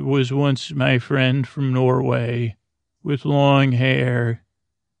 Thanter was once my friend from Norway with long hair,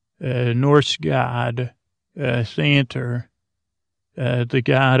 Norse god, Thanter, the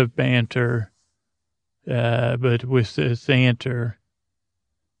god of banter, but with Thanter.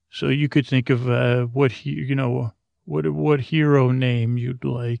 So you could think of what hero name you'd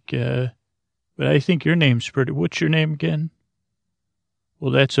like. But I think your name's pretty. What's your name again?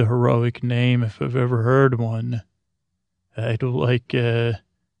 Well, that's a heroic name if I've ever heard one. I'd like, and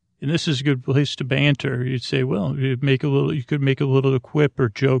this is a good place to banter. You'd say, well, you could make a little quip or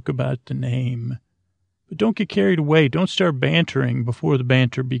joke about the name. But don't get carried away. Don't start bantering before the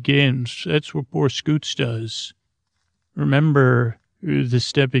banter begins. That's what poor Scoots does. Remember the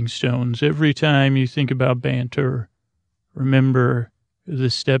stepping stones. Every time you think about banter, remember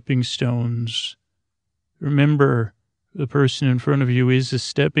the stepping stones. Remember the person in front of you is a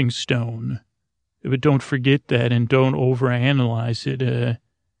stepping stone. But don't forget that and don't overanalyze it.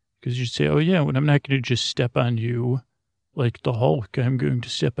 Because you say, oh, yeah, well, I'm not going to just step on you like the Hulk. I'm going to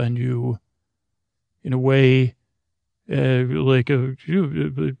step on you in a way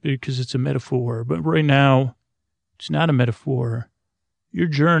because it's a metaphor. But right now, it's not a metaphor. Your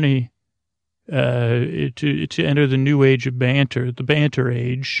journey to enter the new age of banter, the banter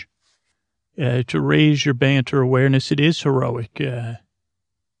age, to raise your banter awareness, it is heroic.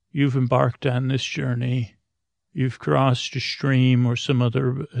 You've embarked on this journey. You've crossed a stream or some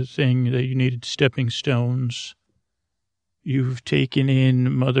other thing that you needed stepping stones. You've taken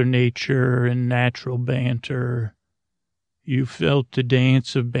in Mother Nature and natural banter. You felt the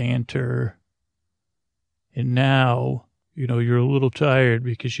dance of banter. And now, you're a little tired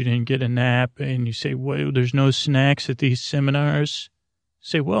because you didn't get a nap, and you say, well, there's no snacks at these seminars.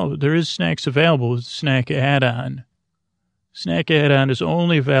 Say, well, there is snacks available with snack add-on. Snack add-on is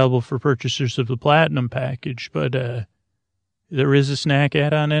only available for purchasers of the Platinum package, but there is a snack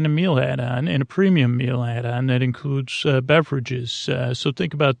add-on and a meal add-on and a premium meal add-on that includes beverages. So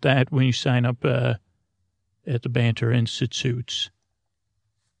think about that when you sign up at the Banter Institutes.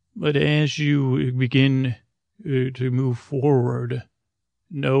 But as you begin to move forward,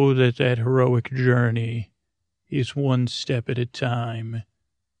 know that heroic journey is one step at a time.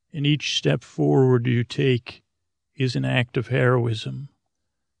 And each step forward you take is an act of heroism.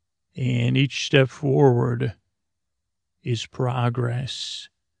 And each step forward is progress.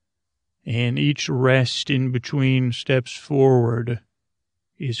 And each rest in between steps forward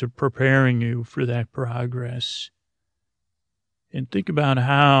is preparing you for that progress. And think about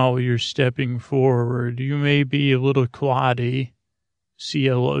how you're stepping forward. You may be a little cloddy,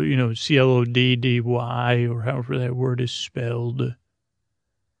 C-L-O-D-D-Y, or however that word is spelled.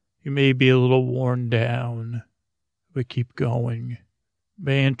 You may be a little worn down, but keep going.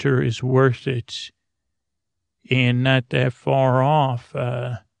 Banter is worth it, and not that far off.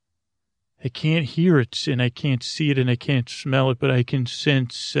 I can't hear it, and I can't see it, and I can't smell it, but I can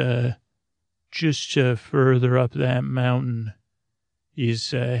sense just further up that mountain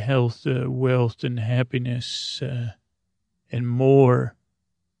is health, wealth, and happiness, and more.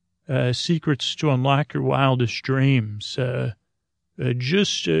 Secrets to unlock your wildest dreams.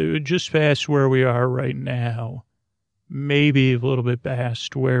 Just past where we are right now. Maybe a little bit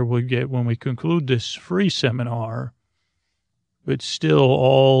past where we'll get when we conclude this free seminar. But still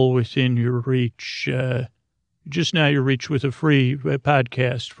all within your reach. Just not your reach with a free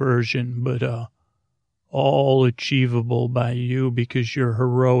podcast version, but all achievable by you because you're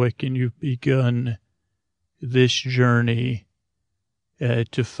heroic and you've begun this journey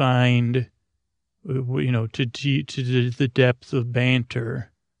to find, to the depth of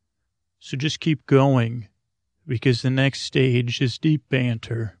banter. So just keep going because the next stage is deep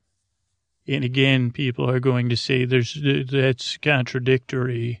banter. And again, people are going to say that's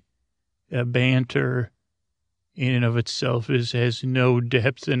contradictory. Banter in and of itself has no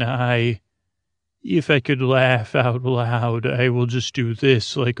depth, and I If I could laugh out loud, I will just do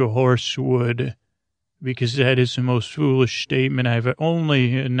this like a horse would, because that is the most foolish statement I've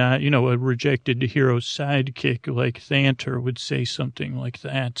only not, a rejected hero's sidekick like Banter would say something like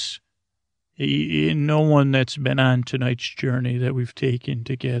that. No one that's been on tonight's journey that we've taken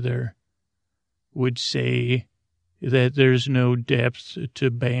together would say that there's no depth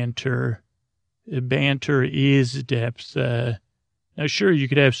to banter. Banter is depth. Now, sure, you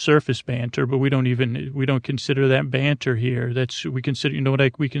could have surface banter, but we don't consider that banter here. We consider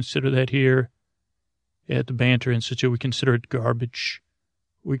that here at the Banter Institute. We consider it garbage.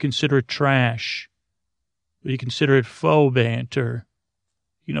 We consider it trash. We consider it faux banter.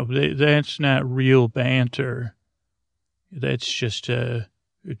 That's not real banter. That's just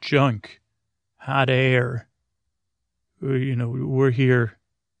junk, hot air. We're here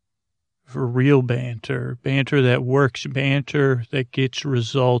for real banter that works, banter that gets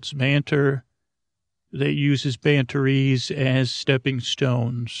results, banter that uses banterese as stepping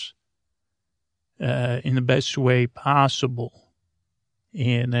stones in the best way possible.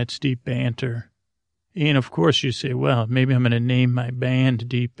 And that's deep banter. And, of course, you say, well, maybe I'm going to name my band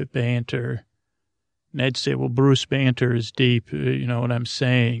Deep Banter. And I'd say, well, Bruce Banter is deep, you know what I'm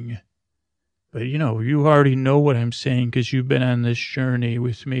saying. But, you already know what I'm saying because you've been on this journey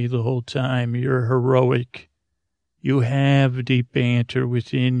with me the whole time. You're heroic. You have deep banter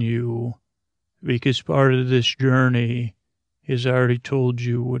within you because part of this journey has already told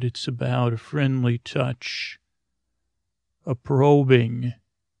you what it's about: a friendly touch, a probing,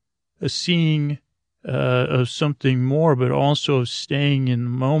 a seeing of something more, but also of staying in the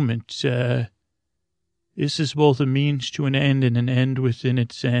moment. This is both a means to an end and an end within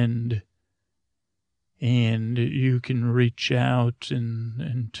its end. And you can reach out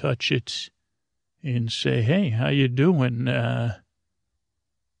and touch it and say, hey, how you doing? And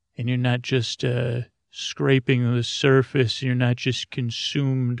you're not just scraping the surface. You're not just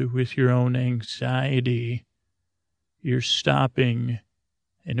consumed with your own anxiety. You're stopping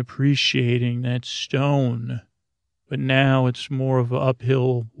and appreciating that stone. But now it's more of an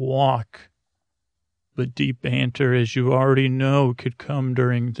uphill walk. But deep banter, as you already know, could come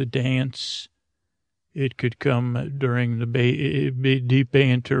during the dance. It could come during the deep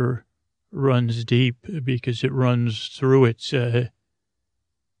banter runs deep because it runs through it.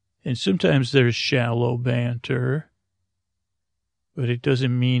 And sometimes there's shallow banter, but it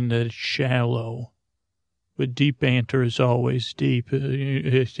doesn't mean that it's shallow. But deep banter is always deep.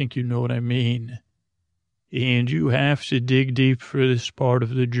 I think you know what I mean. And you have to dig deep for this part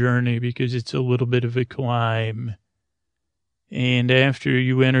of the journey because it's a little bit of a climb. And after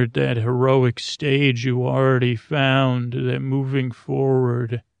you entered that heroic stage, you already found that moving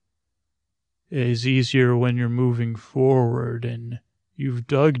forward is easier when you're moving forward. And you've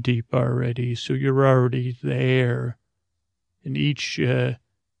dug deep already, so you're already there. And each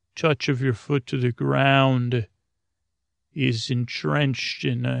touch of your foot to the ground is entrenched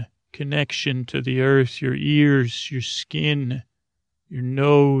in a connection to the earth. Your ears, your skin, your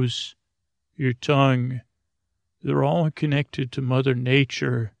nose, your tongue, they're all connected to Mother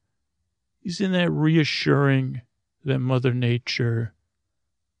Nature. Isn't that reassuring, that Mother Nature?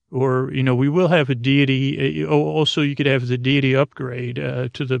 Or, we will have a deity. Also, you could have the deity upgrade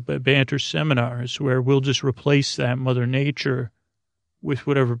to the Banter seminars where we'll just replace that Mother Nature with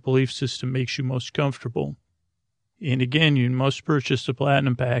whatever belief system makes you most comfortable. And again, you must purchase the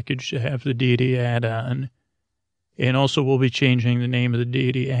platinum package to have the deity add-on. And also, we'll be changing the name of the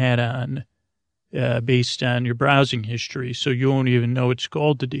deity add-on based on your browsing history. So you won't even know it's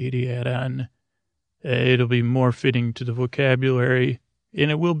called the deity add-on. It'll be more fitting to the vocabulary.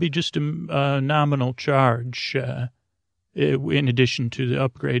 And it will be just a nominal charge in addition to the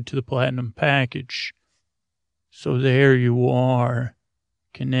upgrade to the platinum package. So there you are,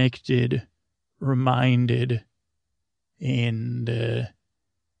 connected, reminded, and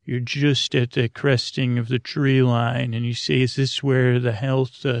you're just at the cresting of the tree line, and you say, is this where the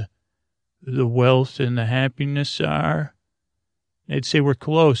health, the wealth, and the happiness are? I'd say we're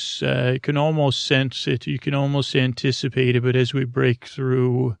close. You can almost sense it. You can almost anticipate it, but as we break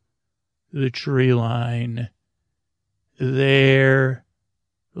through the tree line, there,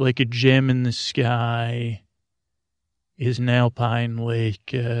 like a gem in the sky, is an alpine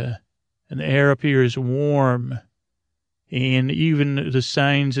lake, and the air up here is warm, and even the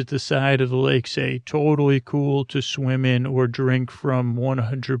signs at the side of the lake say, totally cool to swim in or drink from,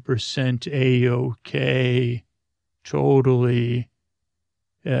 100% A-OK, totally.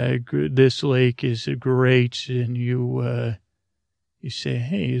 This lake is great, and you say,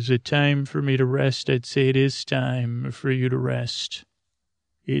 hey, is it time for me to rest? I'd say it is time for you to rest.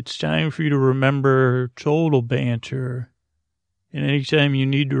 It's time for you to remember total banter. And anytime you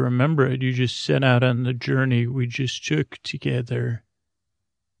need to remember it, you just set out on the journey we just took together.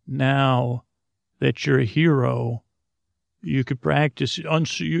 Now that you're a hero, you could practice.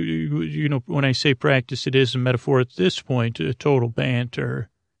 You know, when I say practice, it is a metaphor at this point, total banter.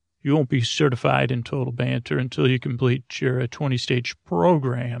 You won't be certified in total banter until you complete your 20-stage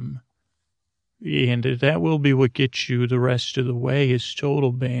program. And that will be what gets you the rest of the way is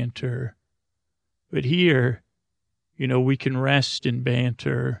total banter. But here, you know, we can rest in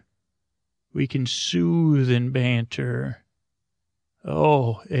banter. We can soothe in banter.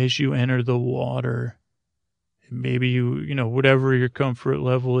 Oh, as you enter the water, maybe you know, whatever your comfort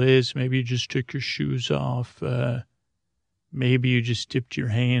level is, maybe you just took your shoes off. Maybe you just dipped your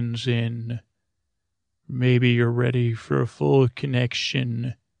hands in. Maybe you're ready for a full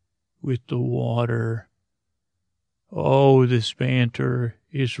connection with the water. Oh, this banter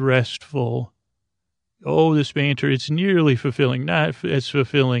is restful. Oh, this banter, it's nearly fulfilling, not as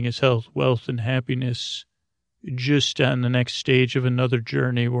fulfilling as health, wealth, and happiness, just on the next stage of another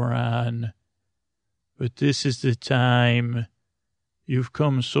journey we're on. But this is the time. You've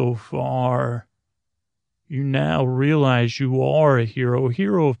come so far. You now realize you are a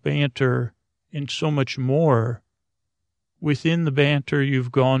hero of banter, and so much more. Within the banter,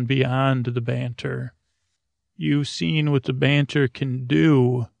 you've gone beyond the banter. You've seen what the banter can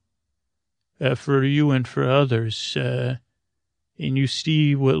do for you and for others, and you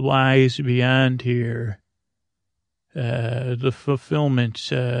see what lies beyond here, the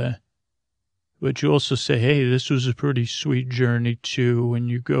fulfillment. But you also say, hey, this was a pretty sweet journey, too, when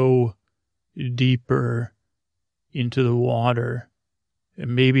you go deeper into the water.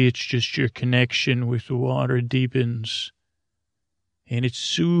 And maybe it's just your connection with the water deepens. And it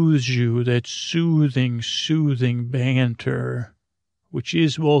soothes you, that soothing banter, which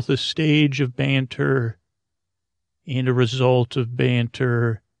is both a stage of banter and a result of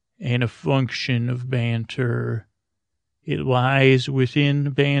banter and a function of banter. It lies within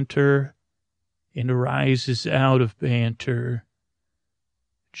banter and arises out of banter,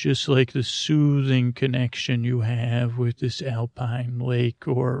 just like the soothing connection you have with this alpine lake,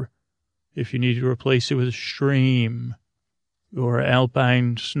 or if you need to replace it with a stream, or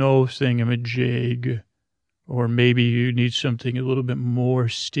alpine snow thingamajig, or maybe you need something a little bit more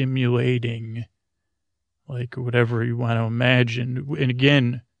stimulating, like whatever you want to imagine. And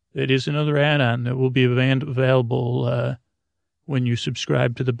again, that is another add-on that will be available when you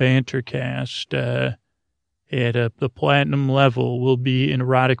subscribe to the Bantercast. At the platinum level will be an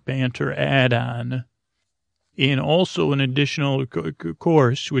erotic banter add-on. And also an additional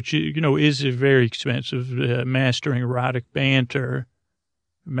course, which, you know, is a very expensive, mastering erotic banter,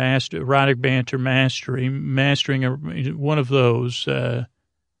 erotic banter mastering one of those.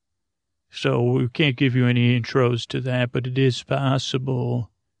 So we can't give you any intros to that, but it is possible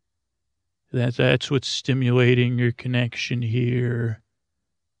that that's what's stimulating your connection here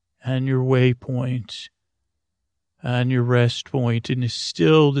and your waypoint. On your rest point, and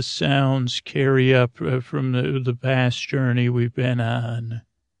still the sounds carry up from the past journey we've been on.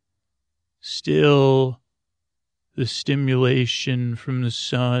 Still the stimulation from the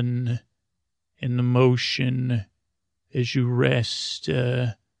sun and the motion as you rest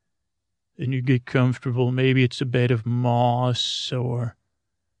and you get comfortable. Maybe it's a bed of moss, or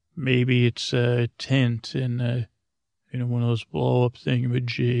maybe it's a tent and one of those blow-up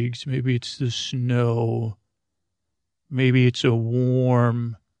thingamajigs. Maybe it's the snow. Maybe it's a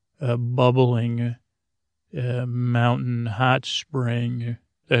warm, bubbling mountain hot spring.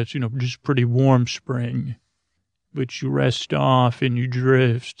 That's, just pretty warm spring. But you rest off and you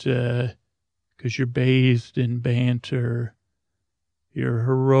drift because you're bathed in banter. You're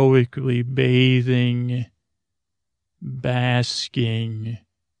heroically bathing, basking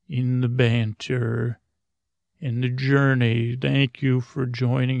in the banter, in the journey. Thank you for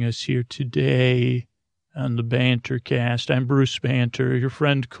joining us here today on the Bantercast. I'm Bruce Banter, your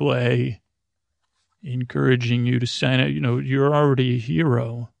friend Clay, encouraging you to sign up. You're already a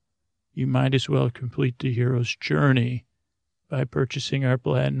hero. You might as well complete the hero's journey by purchasing our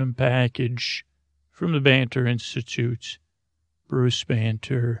platinum package from the Banter Institute. Bruce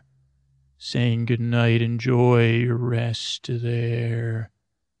Banter, saying goodnight. Enjoy your rest there,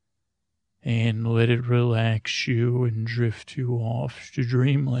 and let it relax you and drift you off to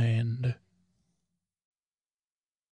dreamland.